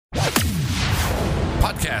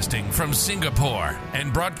Podcasting from Singapore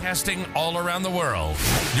and broadcasting all around the world.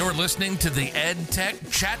 You're listening to the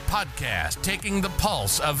EdTech Chat Podcast, taking the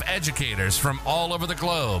pulse of educators from all over the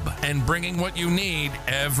globe and bringing what you need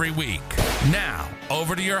every week. Now,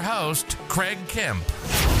 over to your host, Craig Kemp.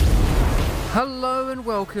 Hello and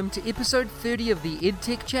welcome to episode 30 of the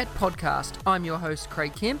EdTech Chat Podcast. I'm your host,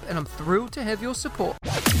 Craig Kemp, and I'm thrilled to have your support.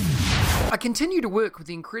 I continue to work with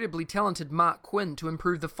the incredibly talented Mark Quinn to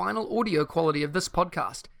improve the final audio quality of this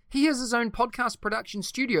podcast. He has his own podcast production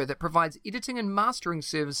studio that provides editing and mastering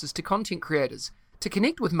services to content creators. To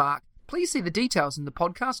connect with Mark, please see the details in the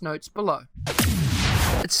podcast notes below.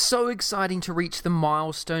 It's so exciting to reach the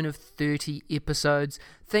milestone of 30 episodes.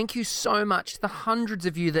 Thank you so much to the hundreds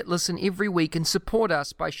of you that listen every week and support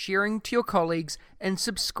us by sharing to your colleagues and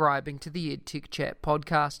subscribing to the EdTech Chat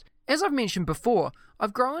podcast. As I've mentioned before,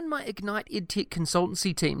 I've grown my Ignite EdTech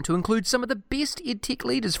consultancy team to include some of the best EdTech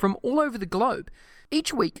leaders from all over the globe.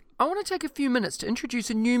 Each week, I want to take a few minutes to introduce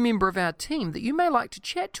a new member of our team that you may like to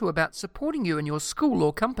chat to about supporting you in your school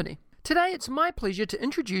or company. Today, it's my pleasure to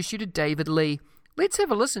introduce you to David Lee. Let's have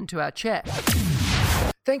a listen to our chat.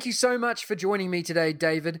 Thank you so much for joining me today,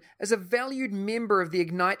 David. As a valued member of the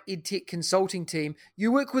Ignite EdTech consulting team,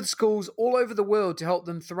 you work with schools all over the world to help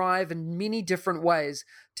them thrive in many different ways.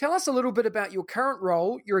 Tell us a little bit about your current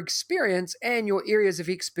role, your experience, and your areas of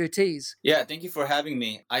expertise. Yeah, thank you for having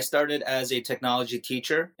me. I started as a technology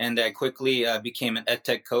teacher, and I quickly became an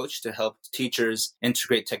EdTech coach to help teachers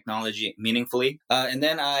integrate technology meaningfully. And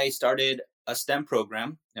then I started a STEM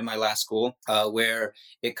program in my last school where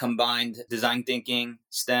it combined design thinking,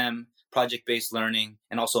 STEM, project-based learning,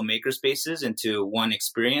 and also makerspaces into one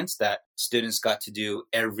experience that students got to do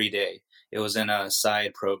every day. It wasn't a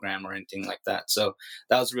side program or anything like that. So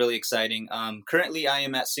that was really exciting. Currently, I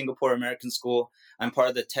am at Singapore American School. I'm part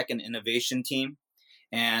of the tech and innovation team.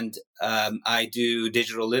 And I do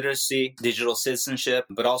digital literacy, digital citizenship,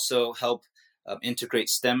 but also help integrate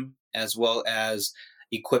STEM as well as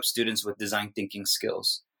equip students with design thinking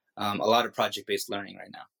skills. A lot of project-based learning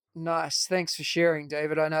right now. Nice. Thanks for sharing,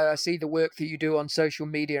 David. I see the work that you do on social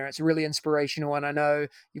media, and it's really inspirational. And I know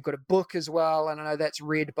you've got a book as well, and I know that's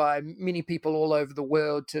read by many people all over the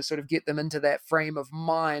world to sort of get them into that frame of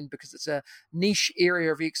mind, because it's a niche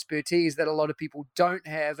area of expertise that a lot of people don't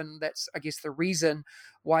have. And that's, I guess, the reason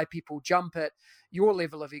why people jump at your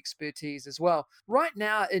level of expertise as well. Right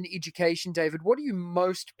now in education, David, what are you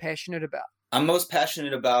most passionate about? I'm most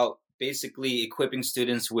passionate about basically equipping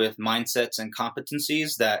students with mindsets and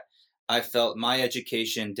competencies that I felt my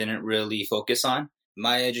education didn't really focus on.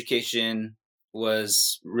 My education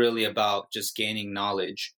was really about just gaining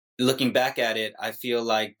knowledge. Looking back at it, I feel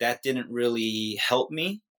like that didn't really help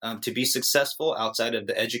me to be successful outside of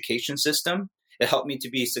the education system. It helped me to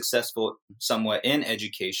be successful somewhat in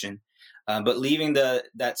education, but leaving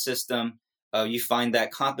that system, you find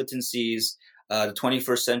that competencies, the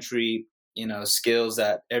 21st century skills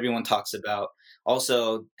that everyone talks about.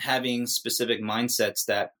 Also, having specific mindsets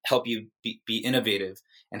that help you be innovative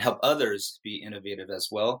and help others be innovative as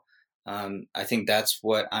well. I think that's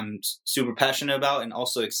what I'm super passionate about, and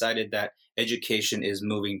also excited that education is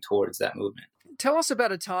moving towards that movement. Tell us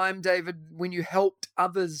about a time, David, when you helped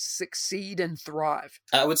others succeed and thrive.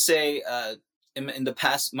 I would say in the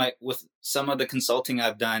past, with some of the consulting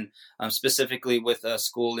I've done, specifically with a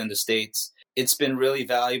school in the States, it's been really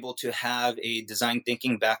valuable to have a design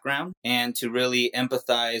thinking background and to really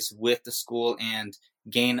empathize with the school and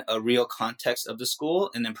gain a real context of the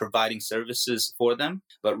school, and then providing services for them,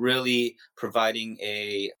 but really providing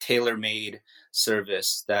a tailor-made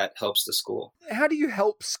service that helps the school. How do you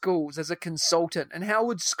help schools as a consultant, and how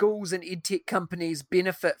would schools and edtech companies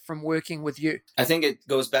benefit from working with you? I think it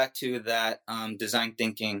goes back to that design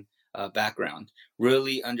thinking background,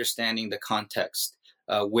 really understanding the context,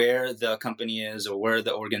 where the company is or where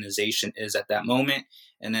the organization is at that moment,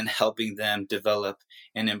 and then helping them develop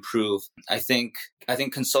and improve. I think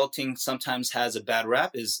consulting sometimes has a bad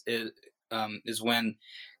rap is when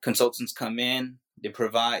consultants come in,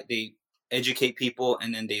 they educate people,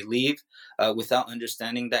 and then they leave without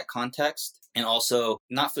understanding that context, and also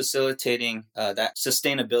not facilitating that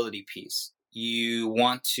sustainability piece. You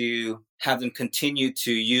want to have them continue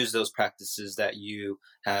to use those practices that you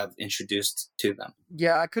have introduced to them.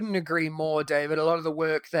 Yeah, I couldn't agree more, David. A lot of the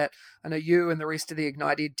work that I know you and the rest of the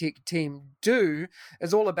Ignite EdTech team do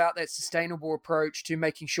is all about that sustainable approach to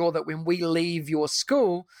making sure that when we leave your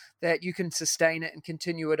school, that you can sustain it and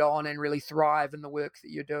continue it on and really thrive in the work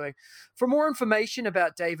that you're doing. For more information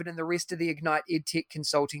about David and the rest of the Ignite EdTech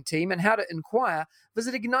consulting team and how to inquire,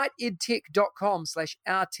 visit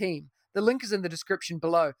igniteedtech.com/our team. The link is in the description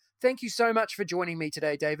below. Thank you so much for joining me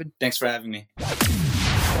today, David. Thanks for having me.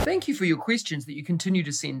 Thank you for your questions that you continue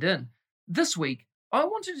to send in. This week, I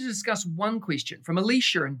wanted to discuss one question from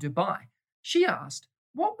Alicia in Dubai. She asked,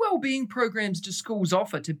 what well-being programs do schools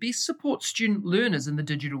offer to best support student learners in the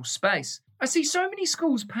digital space? I see so many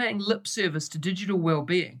schools paying lip service to digital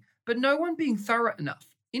well-being, but no one being thorough enough.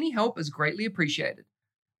 Any help is greatly appreciated.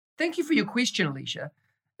 Thank you for your question, Alicia.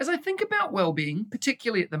 As I think about well-being,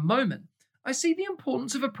 particularly at the moment, I see the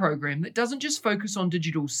importance of a program that doesn't just focus on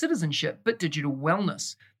digital citizenship, but digital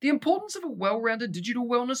wellness. The importance of a well-rounded digital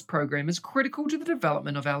wellness program is critical to the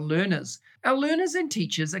development of our learners. Our learners and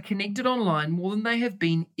teachers are connected online more than they have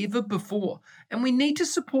been ever before, and we need to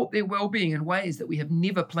support their well-being in ways that we have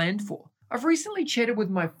never planned for. I've recently chatted with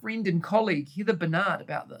my friend and colleague Heather Bernard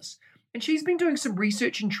about this, and she's been doing some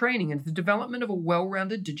research and training into the development of a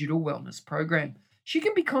well-rounded digital wellness program. She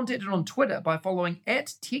can be contacted on Twitter by following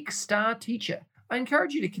 @TechStarTeacher. I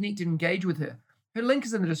encourage you to connect and engage with her. Her link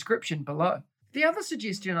is in the description below. The other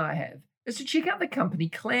suggestion I have is to check out the company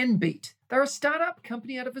ClanBeat. They're a startup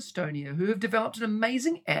company out of Estonia who have developed an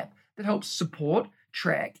amazing app that helps support,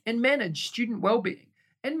 track, and manage student well-being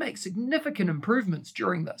and make significant improvements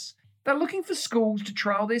during this. They're looking for schools to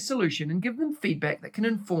trial their solution and give them feedback that can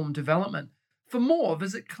inform development. For more,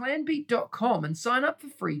 visit clanbeat.com and sign up for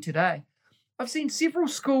free today. I've seen several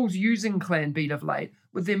schools using ClanBeat of late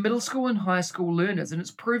with their middle school and high school learners, and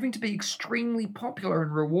it's proving to be extremely popular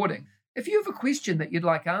and rewarding. If you have a question that you'd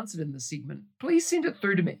like answered in this segment, please send it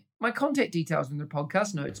through to me. My contact details are in the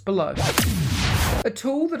podcast notes below. A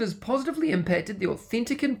tool that has positively impacted the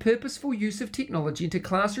authentic and purposeful use of technology into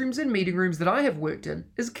classrooms and meeting rooms that I have worked in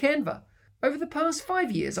is Canva. Over the past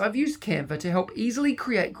 5 years, I've used Canva to help easily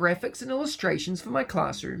create graphics and illustrations for my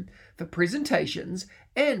classroom, for presentations,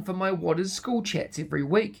 and for my What is School chats every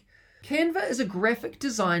week. Canva is a graphic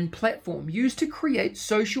design platform used to create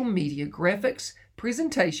social media graphics,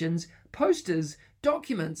 presentations, posters,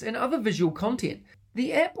 documents, and other visual content.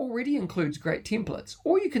 The app already includes great templates,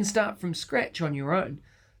 or you can start from scratch on your own.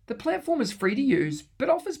 The platform is free to use, but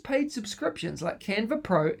offers paid subscriptions like Canva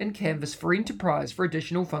Pro and Canvas for Enterprise for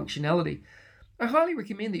additional functionality. I highly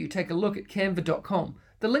recommend that you take a look at canva.com.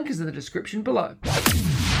 The link is in the description below.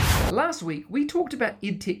 Last week, we talked about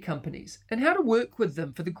edtech companies and how to work with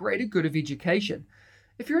them for the greater good of education.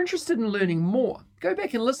 If you're interested in learning more, go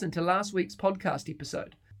back and listen to last week's podcast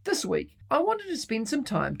episode. This week, I wanted to spend some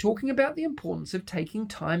time talking about the importance of taking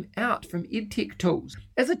time out from edtech tools.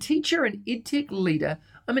 As a teacher and edtech leader,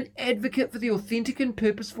 I'm an advocate for the authentic and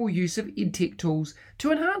purposeful use of edtech tools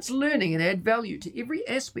to enhance learning and add value to every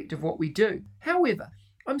aspect of what we do. However,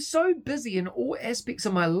 I'm so busy in all aspects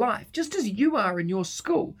of my life, just as you are in your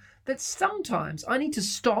school, that sometimes I need to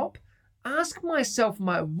stop, ask myself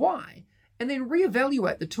my why, and then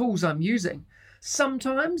reevaluate the tools I'm using.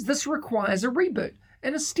 Sometimes this requires a reboot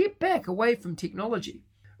and a step back away from technology.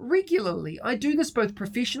 Regularly, I do this both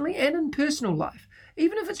professionally and in personal life,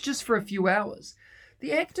 even if it's just for a few hours.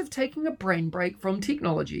 The act of taking a brain break from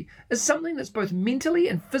technology is something that's both mentally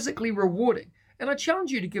and physically rewarding, and I challenge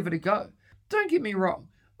you to give it a go. Don't get me wrong,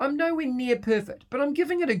 I'm nowhere near perfect, but I'm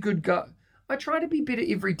giving it a good go. I try to be better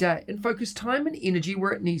every day and focus time and energy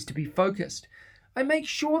where it needs to be focused. I make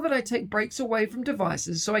sure that I take breaks away from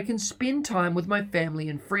devices so I can spend time with my family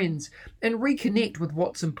and friends and reconnect with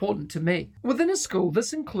what's important to me. Within a school,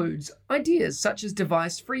 this includes ideas such as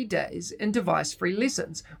device-free days and device-free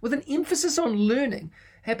lessons, with an emphasis on learning.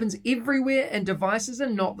 Happens everywhere, and devices are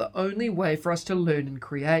not the only way for us to learn and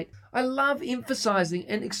create. I love emphasizing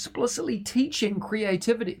and explicitly teaching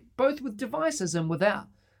creativity, both with devices and without.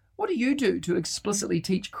 What do you do to explicitly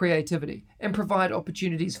teach creativity and provide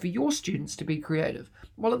opportunities for your students to be creative,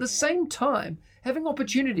 while at the same time having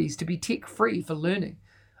opportunities to be tech-free for learning?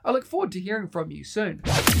 I look forward to hearing from you soon.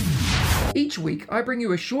 Each week, I bring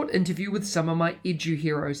you a short interview with some of my edu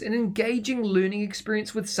heroes, an engaging learning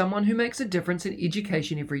experience with someone who makes a difference in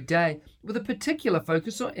education every day, with a particular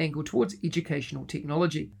focus or angle towards educational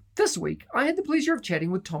technology. This week, I had the pleasure of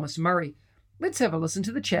chatting with Thomas Murray. Let's have a listen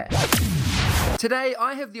to the chat. Today,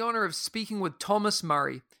 I have the honour of speaking with Thomas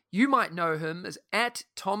Murray. You might know him as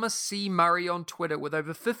 @ThomasCMurray on Twitter with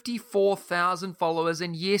over 54,000 followers,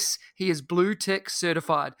 and yes, he is blue tick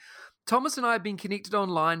certified. Thomas and I have been connected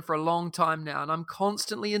online for a long time now, and I'm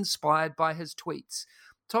constantly inspired by his tweets.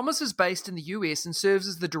 Thomas is based in the US and serves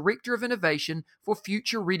as the Director of Innovation for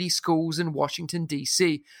Future Ready Schools in Washington,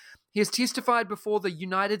 D.C. He has testified before the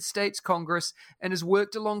United States Congress and has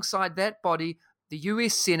worked alongside that body the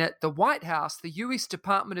US Senate, the White House, the US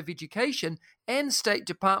Department of Education, and state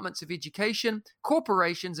departments of education,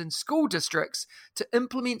 corporations, and school districts to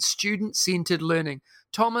implement student-centered learning.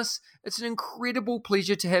 Thomas, it's an incredible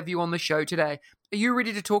pleasure to have you on the show today. Are you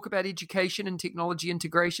ready to talk about education and technology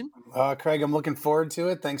integration? Craig, I'm looking forward to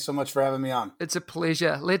it. Thanks so much for having me on. It's a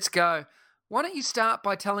pleasure. Let's go. Why don't you start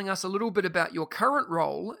by telling us a little bit about your current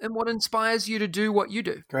role and what inspires you to do what you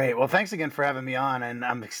do? Great. Well, thanks again for having me on. And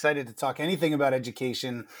I'm excited to talk anything about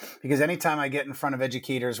education because anytime I get in front of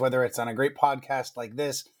educators, whether it's on a great podcast like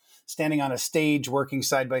this, standing on a stage, working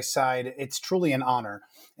side by side, it's truly an honor.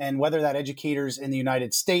 And whether that educators in the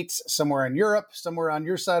United States, somewhere in Europe, somewhere on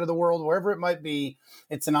your side of the world, wherever it might be,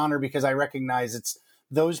 it's an honor because I recognize it's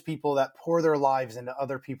those people that pour their lives into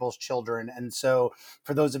other people's children. And so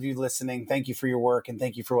for those of you listening, thank you for your work and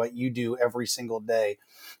thank you for what you do every single day.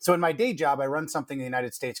 So in my day job, I run something in the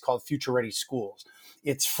United States called Future Ready Schools.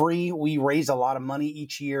 It's free. We raise a lot of money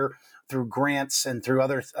each year through grants and through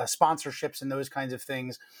other sponsorships and those kinds of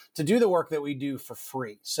things to do the work that we do for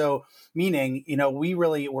free. So meaning,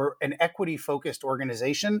 we're an equity focused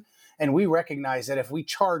organization. And we recognize that if we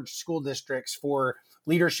charge school districts for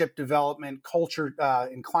leadership development, culture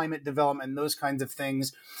and climate development, and those kinds of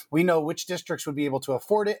things, we know which districts would be able to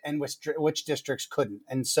afford it and which districts couldn't.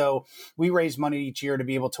 And so we raise money each year to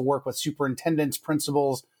be able to work with superintendents,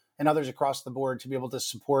 principals, and others across the board to be able to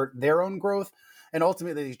support their own growth and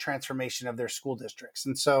ultimately the transformation of their school districts.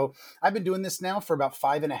 And so I've been doing this now for about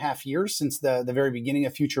 5.5 years since the very beginning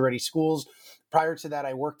of Future Ready Schools. Prior to that,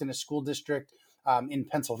 I worked in a school district in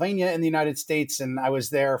Pennsylvania in the United States. And I was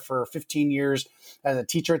there for 15 years as a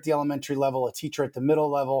teacher at the elementary level, a teacher at the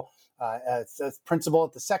middle level, a principal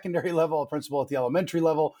at the secondary level, a principal at the elementary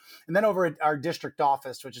level, and then over at our district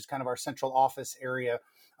office, which is kind of our central office area,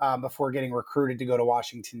 before getting recruited to go to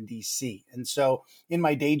Washington, D.C. And so in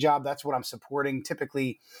my day job, that's what I'm supporting,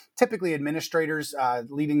 typically administrators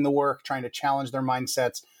leading the work, trying to challenge their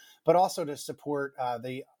mindsets, but also to support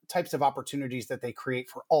the types of opportunities that they create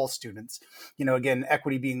for all students. Again,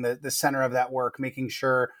 equity being the center of that work, making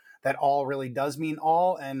sure that all really does mean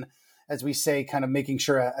all. And as we say, kind of making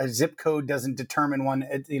sure a zip code doesn't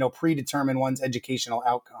predetermine one's educational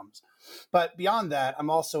outcomes. But beyond that, I'm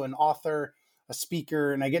also an author, a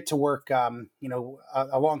speaker, and I get to work,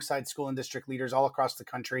 alongside school and district leaders all across the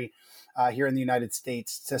country here in the United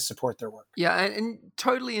States to support their work. Yeah, and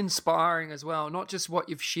totally inspiring as well, not just what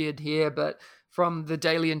you've shared here, but from the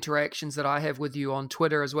daily interactions that I have with you on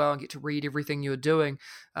Twitter as well and get to read everything you're doing.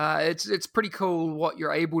 It's pretty cool what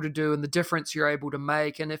you're able to do and the difference you're able to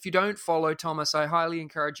make. And if you don't follow Thomas, I highly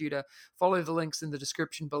encourage you to follow the links in the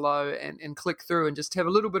description below and click through and just have a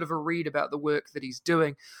little bit of a read about the work that he's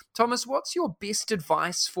doing. Thomas, what's your best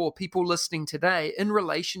advice for people listening today in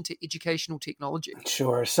relation to educational technology?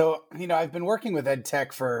 Sure. So, I've been working with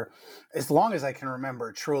EdTech for as long as I can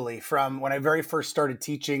remember, truly, from when I very first started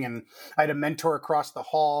teaching, and I had a mentor across the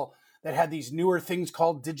hall that had these newer things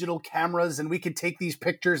called digital cameras, and we could take these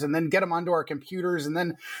pictures and then get them onto our computers, and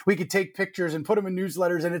then we could take pictures and put them in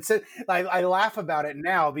newsletters. And I laugh about it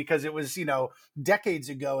now because it was, decades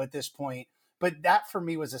ago at this point. But that for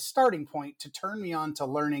me was a starting point to turn me on to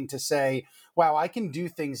learning to say, wow, I can do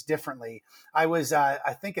things differently. I was, I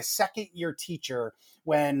think, a second year teacher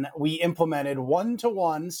when we implemented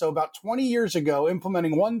one-to-one. So about 20 years ago,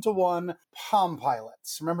 implementing one-to-one Palm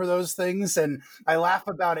Pilots. Remember those things? And I laugh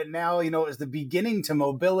about it now. It was the beginning to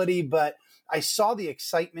mobility, but I saw the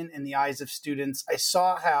excitement in the eyes of students. I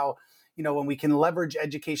saw how when we can leverage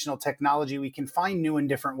educational technology, we can find new and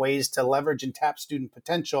different ways to leverage and tap student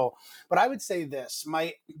potential. But I would say this,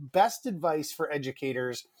 my best advice for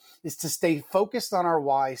educators is to stay focused on our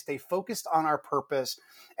why, stay focused on our purpose,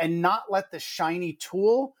 and not let the shiny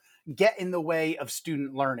tool get in the way of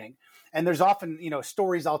student learning. And there's often,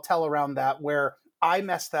 stories I'll tell around that where I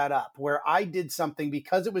messed that up, where I did something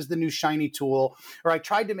because it was the new shiny tool, or I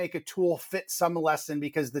tried to make a tool fit some lesson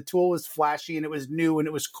because the tool was flashy and it was new and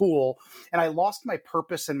it was cool. And I lost my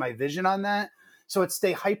purpose and my vision on that. So it's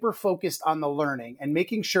stay hyper-focused on the learning and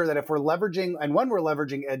making sure that if we're leveraging, and when we're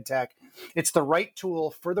leveraging EdTech, it's the right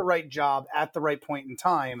tool for the right job at the right point in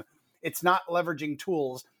time. It's not leveraging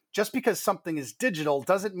tools. Just because something is digital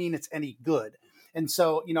doesn't mean it's any good. And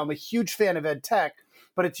so, I'm a huge fan of EdTech,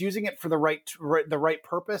 but it's using it for the right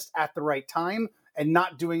purpose at the right time and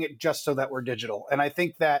not doing it just so that we're digital. And I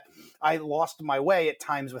think that I lost my way at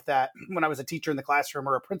times with that when I was a teacher in the classroom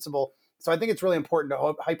or a principal. So I think it's really important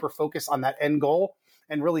to hyper focus on that end goal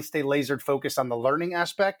and really stay lasered focused on the learning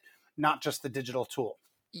aspect, not just the digital tool.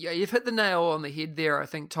 Yeah, you've hit the nail on the head there, I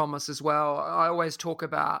think, Thomas, as well. I always talk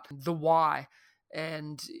about the why.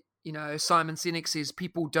 And Simon Sinek says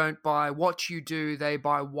people don't buy what you do, they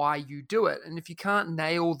buy why you do it. And if you can't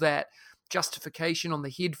nail that justification on the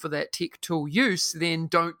head for that tech tool use, then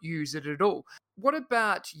don't use it at all. What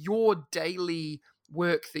about your daily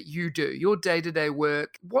work that you do, your day-to-day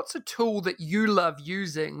work? What's a tool that you love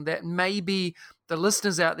using that maybe the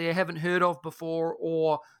listeners out there haven't heard of before,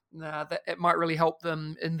 or that it might really help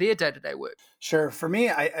them in their day-to-day work? Sure. For me,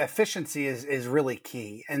 efficiency is really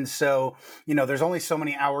key. And so, there's only so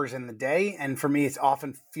many hours in the day. And for me, it's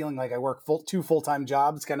often feeling like I work two full-time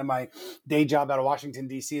jobs, kind of my day job out of Washington,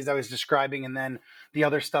 D.C., as I was describing, and then the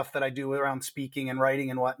other stuff that I do around speaking and writing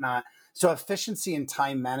and whatnot. So efficiency and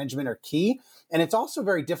time management are key. And it's also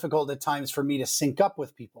very difficult at times for me to sync up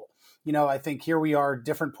with people. I think here we are,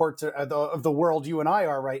 different parts of the world you and I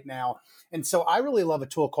are right now. And so I really love a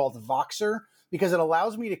tool called Voxer because it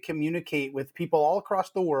allows me to communicate with people all across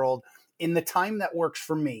the world in the time that works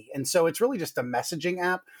for me. And so it's really just a messaging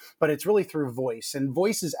app, but it's really through voice. And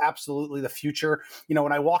voice is absolutely the future.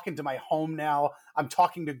 When I walk into my home now, I'm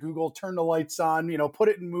talking to Google, turn the lights on, put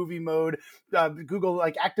it in movie mode, Google,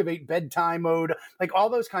 activate bedtime mode,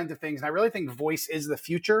 all those kinds of things. And I really think voice is the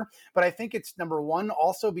future, but I think it's number one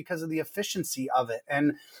also because of the efficiency of it.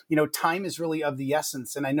 And, time is really of the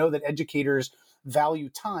essence. And I know that educators value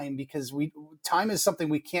time because time is something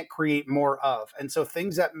we can't create more of. And so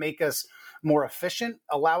things that make us more efficient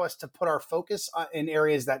allow us to put our focus in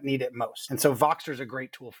areas that need it most. And so Voxer is a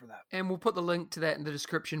great tool for that. And we'll put the link to that in the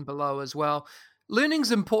description below as well.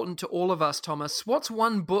 Learning's important to all of us, Thomas. What's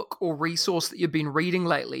one book or resource that you've been reading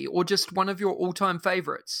lately, or just one of your all-time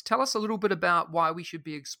favorites? Tell us a little bit about why we should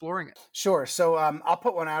be exploring it. Sure. So I'll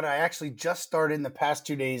put one out. I actually just started in the past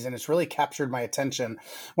 2 days, and it's really captured my attention.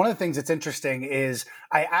 One of the things that's interesting is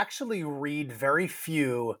I actually read very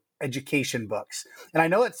few education books. And I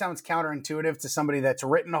know it sounds counterintuitive to somebody that's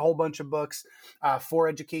written a whole bunch of books for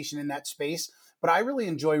education in that space, but I really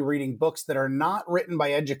enjoy reading books that are not written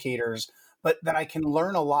by educators, but that I can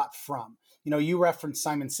learn a lot from. You referenced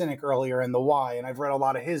Simon Sinek earlier in The Why, and I've read a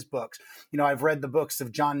lot of his books. I've read the books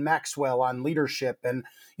of John Maxwell on leadership and,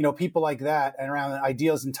 people like that, and around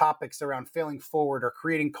ideas and topics around failing forward or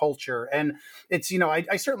creating culture. And it's,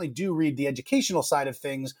 I certainly do read the educational side of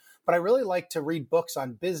things, but I really like to read books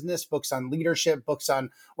on business, books on leadership, books on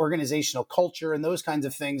organizational culture and those kinds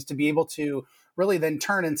of things to be able to really then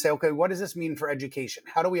turn and say, okay, what does this mean for education?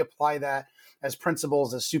 How do we apply that as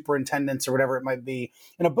principals, as superintendents, or whatever it might be?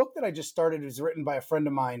 And a book that I just started was written by a friend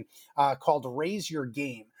of mine called Raise Your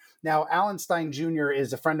Game. Now, Alan Stein Jr.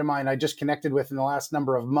 is a friend of mine I just connected with in the last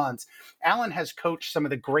number of months. Alan has coached some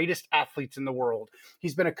of the greatest athletes in the world.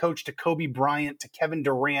 He's been a coach to Kobe Bryant, to Kevin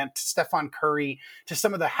Durant, to Stephen Curry, to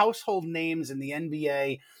some of the household names in the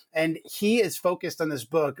NBA. And he is focused on this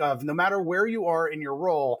book of no matter where you are in your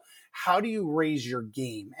role, how do you raise your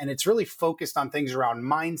game? And it's really focused on things around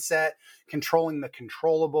mindset, controlling the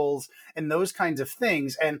controllables, and those kinds of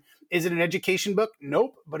things. And is it an education book?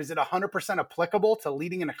 Nope. But is it 100% applicable to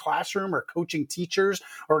leading in a classroom or coaching teachers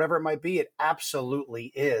or whatever it might be? It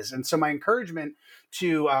absolutely is. And so my encouragement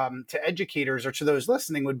to educators or to those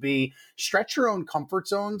listening would be stretch your own comfort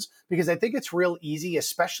zones, because I think it's real easy,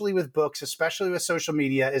 especially with books, especially with social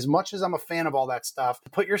media, as much as I'm a fan of all that stuff, to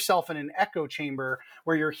put yourself in an echo chamber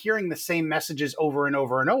where you're hearing the same messages over and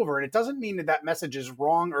over and over. And it doesn't mean that that message is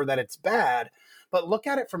wrong or that it's bad, but look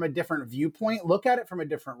at it from a different viewpoint, look at it from a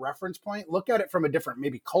different reference point, look at it from a different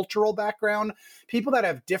maybe cultural background, people that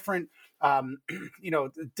have different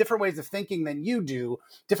different ways of thinking than you do,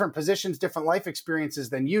 different positions, different life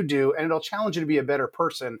experiences than you do, and it'll challenge you to be a better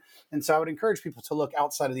person. And so I would encourage people to look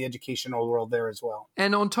outside of the educational world there as well.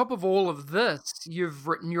 And on top of all of this, you've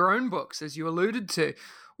written your own books, as you alluded to.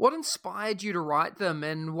 What inspired you to write them,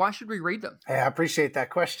 and why should we read them? Hey, I appreciate that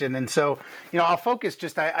question. And so, I'll focus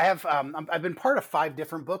I've been part of 5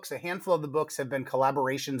 different books. A handful of the books have been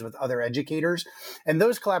collaborations with other educators. And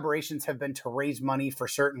those collaborations have been to raise money for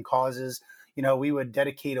certain causes. We would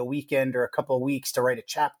dedicate a weekend or a couple of weeks to write a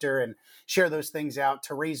chapter and share those things out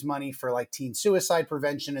to raise money for like teen suicide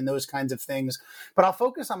prevention and those kinds of things. But I'll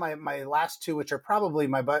focus on my last 2, which are probably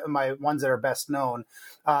my ones that are best known.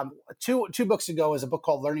 Two books ago is a book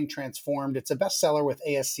called Learning Transformed. It's a bestseller with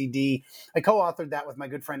ASCD. I co-authored that with my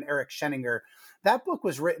good friend Eric Scheninger. That book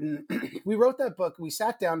was written, we wrote that book, we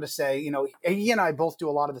sat down to say, he and I both do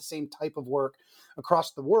a lot of the same type of work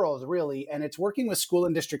across the world, really, and it's working with school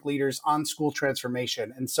and district leaders on school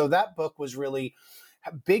transformation. And so that book was really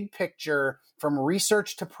big picture from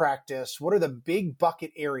research to practice. What are the big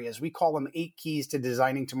bucket areas? We call them 8 keys to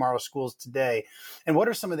designing tomorrow's schools today. And what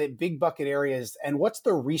are some of the big bucket areas? And what's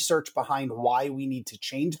the research behind why we need to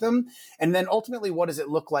change them? And then ultimately, what does it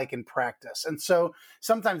look like in practice? And so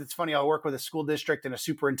sometimes it's funny, I'll work with a school district and a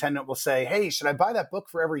superintendent will say, hey, should I buy that book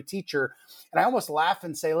for every teacher? And I almost laugh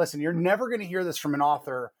and say, listen, you're never going to hear this from an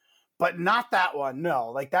author, but not that one. No,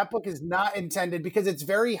 like that book is not intended, because it's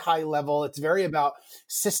very high level. It's very about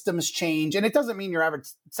systems change. And it doesn't mean your average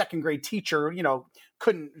second grade teacher,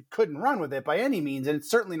 couldn't run with it by any means. And it's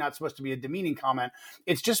certainly not supposed to be a demeaning comment.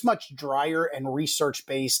 It's just much drier and research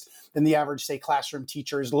based than the average, say, classroom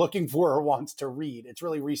teacher is looking for or wants to read. It's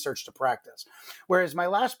really research to practice. Whereas my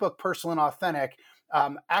last book, Personal and Authentic,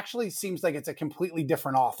 actually seems like it's a completely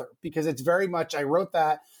different author, because it's very much, I wrote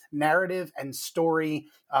that narrative and story.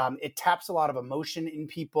 It taps a lot of emotion in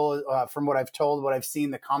people from what I've told, what I've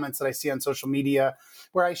seen, the comments that I see on social media,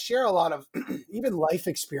 where I share a lot of even life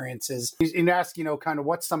experiences and ask, kind of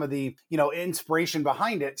what's some of the, inspiration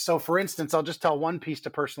behind it. So for instance, I'll just tell one piece to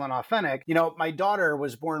Personal and Authentic. My daughter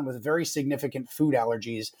was born with very significant food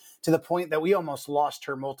allergies, to the point that we almost lost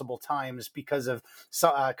her multiple times because of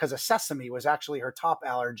sesame was actually her top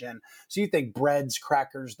allergen. So you think breads,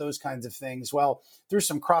 crackers, those kinds of things. Well, through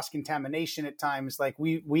some cross-contamination at times, like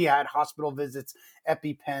we had hospital visits,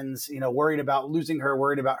 EpiPens, worried about losing her,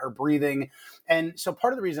 worried about her breathing. And so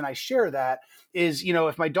part of the reason I share that is,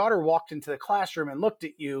 if my daughter walked into the classroom and looked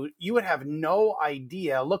at you, you would have no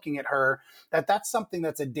idea looking at her that that's something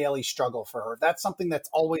that's a daily struggle for her. That's something that's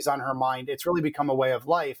always on her mind. It's really become a way of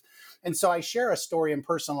life. And so I share a story in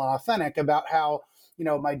Personal and Authentic about how,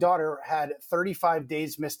 my daughter had 35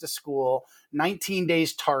 days missed of school, 19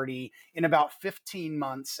 days tardy in about 15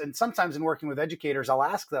 months. And sometimes in working with educators, I'll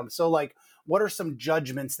ask them, so like, what are some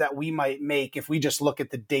judgments that we might make if we just look at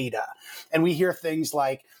the data? And we hear things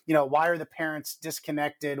like, why are the parents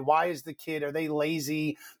disconnected? Why is the kid, are they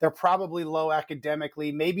lazy? They're probably low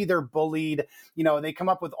academically. Maybe they're bullied. They come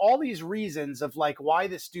up with all these reasons of like why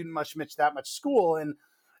the student must miss that much school.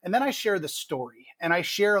 And then I share the story, and I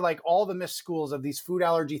share like all the missed schools of these food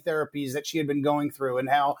allergy therapies that she had been going through, and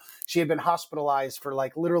how she had been hospitalized for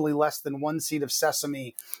like literally less than 1 seed of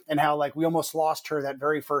sesame, and how like we almost lost her that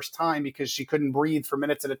very first time because she couldn't breathe for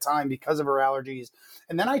minutes at a time because of her allergies.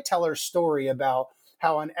 And then I tell her story about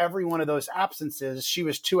how on every one of those absences, she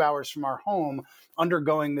was 2 hours from our home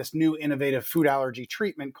undergoing this new innovative food allergy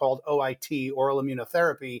treatment called OIT, oral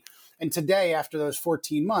immunotherapy. And today, after those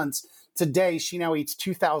 14 months, today she now eats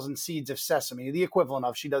 2,000 seeds of sesame, the equivalent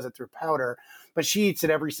of, she does it through powder, but she eats it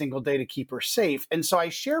every single day to keep her safe. And so I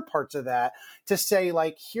share parts of that to say,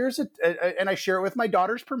 like, and I share it with my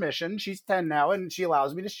daughter's permission. She's 10 now and she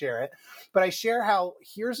allows me to share it. But I share how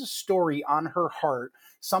here's a story on her heart,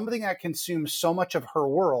 something that consumes so much of her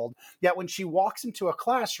world, yet when she walks into a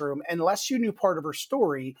classroom, unless you knew part of her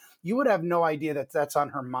story, you would have no idea that that's on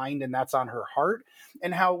her mind and that's on her heart.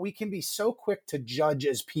 And how we can be so quick to judge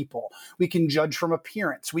as people. We can judge from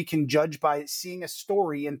appearance. We can judge by seeing a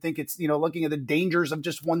story and think it's, looking at the dangers of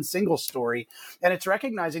just one single story. And it's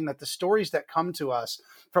recognizing that the stories that come to us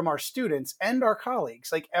from our students and our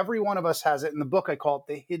colleagues, like every one of us has it. In the book, I call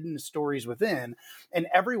it the hidden stories within. And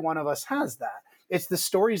every one of us has that. It's the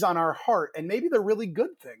stories on our heart, and maybe they're really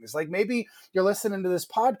good things. Like maybe you're listening to this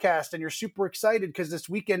podcast and you're super excited because this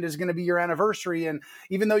weekend is going to be your anniversary. And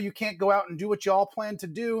even though you can't go out and do what you all plan to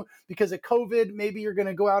do because of COVID, maybe you're going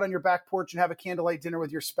to go out on your back porch and have a candlelight dinner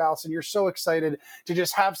with your spouse. And you're so excited to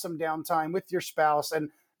just have some downtime with your spouse. And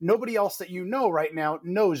nobody else that you know right now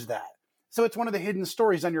knows that. So it's one of the hidden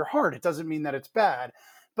stories on your heart. It doesn't mean that it's bad.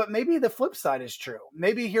 But maybe the flip side is true.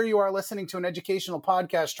 Maybe here you are listening to an educational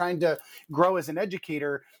podcast trying to grow as an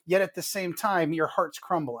educator, yet at the same time, your heart's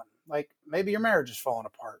crumbling. Like maybe your marriage is falling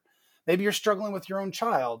apart. Maybe you're struggling with your own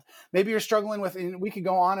child. Maybe you're struggling with, and we could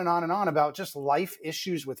go on and on and on about just life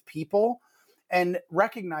issues with people, and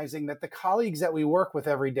recognizing that the colleagues that we work with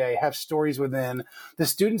every day have stories within. The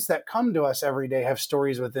students that come to us every day have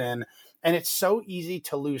stories within. And it's so easy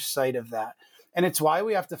to lose sight of that. And it's why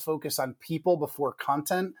we have to focus on people before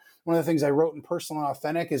content. One of the things I wrote in Personal and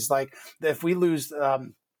Authentic is like, if we lose,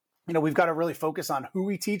 we've got to really focus on who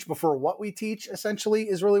we teach before what we teach, essentially,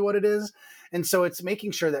 is really what it is. And so it's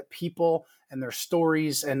making sure that people and their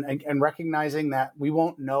stories and recognizing that we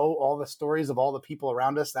won't know all the stories of all the people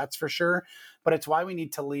around us, that's for sure. But it's why we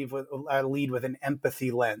need to lead with an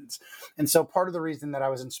empathy lens. And so part of the reason that I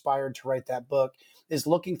was inspired to write that book is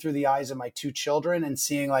looking through the eyes of my 2 children and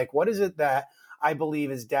seeing like, what is it that I believe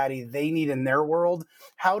as daddy they need in their world?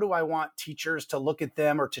 How do I want teachers to look at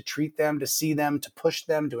them or to treat them, to see them, to push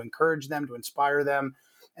them, to encourage them, to inspire them?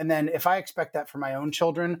 And then if I expect that for my own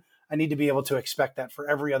children, I need to be able to expect that for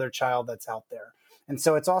every other child that's out there. And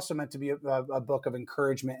so it's also meant to be a book of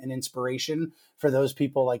encouragement and inspiration for those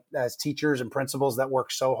people like as teachers and principals that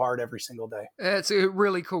work so hard every single day. It's a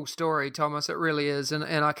really cool story, Thomas. It really is. And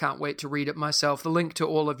I can't wait to read it myself. The link to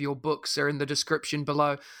all of your books are in the description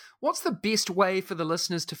below. What's the best way for the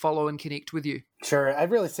listeners to follow and connect with you? Sure.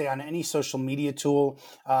 I'd really say on any social media tool.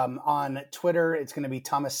 On Twitter, it's going to be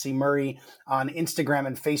Thomas C. Murray. On Instagram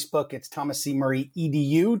and Facebook, it's Thomas C. Murray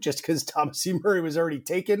EDU, just because Thomas C. Murray was already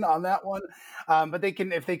taken on that one. But they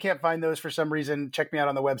can, if they can't find those for some reason, check me out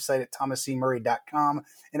on the website at thomascmurray.com,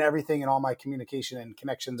 and everything and all my communication and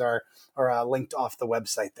connections are linked off the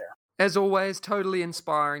website there. As always, totally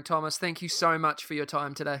inspiring, Thomas. Thank you so much for your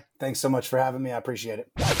time today. Thanks so much for having me. I appreciate it.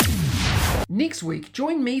 Next week,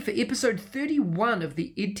 join me for episode 31 of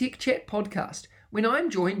the EdTech Chat podcast, when I'm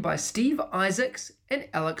joined by Steve Isaacs and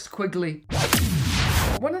Alex Quigley.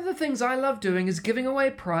 One of the things I love doing is giving away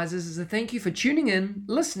prizes as a thank you for tuning in,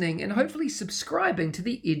 listening, and hopefully subscribing to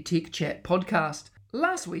the EdTech Chat podcast.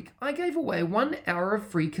 Last week, I gave away 1 hour of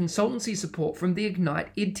free consultancy support from the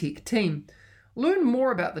Ignite EdTech team. Learn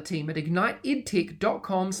more about the team at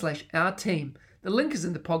igniteedtech.com/our-team. The link is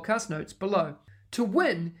in the podcast notes below. To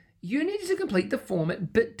win, you need to complete the form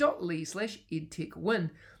at bit.ly/edtechwin.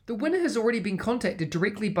 The winner has already been contacted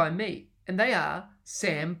directly by me, and they are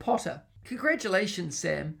Sam Potter. Congratulations,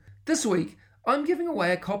 Sam. This week, I'm giving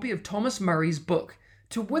away a copy of Thomas Murray's book.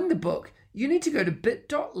 To win the book, you need to go to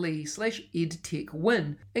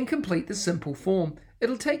bit.ly/edtechwin and complete the simple form.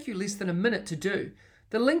 It'll take you less than a minute to do.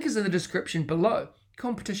 The link is in the description below.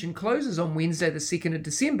 Competition closes on Wednesday the 2nd of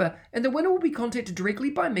December, and the winner will be contacted directly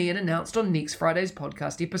by me and announced on next Friday's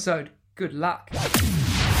podcast episode. Good luck.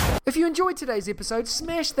 If you enjoyed today's episode,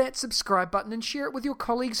 smash that subscribe button and share it with your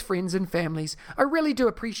colleagues, friends, and families. I really do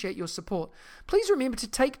appreciate your support. Please remember to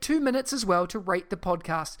take 2 minutes as well to rate the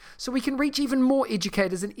podcast so we can reach even more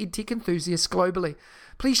educators and EdTech enthusiasts globally.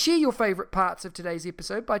 Please share your favourite parts of today's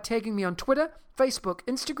episode by tagging me on Twitter, Facebook,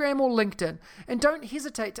 Instagram, or LinkedIn. And don't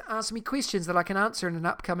hesitate to ask me questions that I can answer in an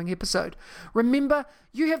upcoming episode. Remember,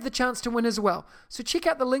 you have the chance to win as well, so check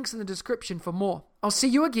out the links in the description for more. I'll see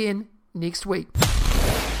you again next week.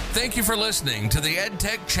 Thank you for listening to the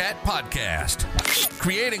EdTech Chat podcast,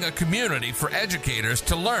 creating a community for educators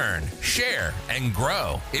to learn, share, and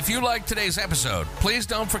grow. If you liked today's episode, please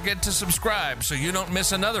don't forget to subscribe so you don't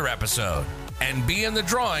miss another episode, and be in the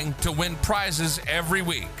drawing to win prizes every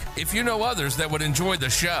week. If you know others that would enjoy the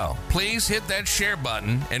show, please hit that share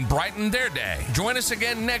button and brighten their day. Join us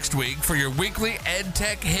again next week for your weekly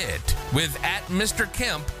EdTech hit with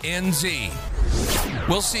 @MrKempNZ.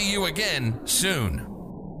 We'll see you again soon.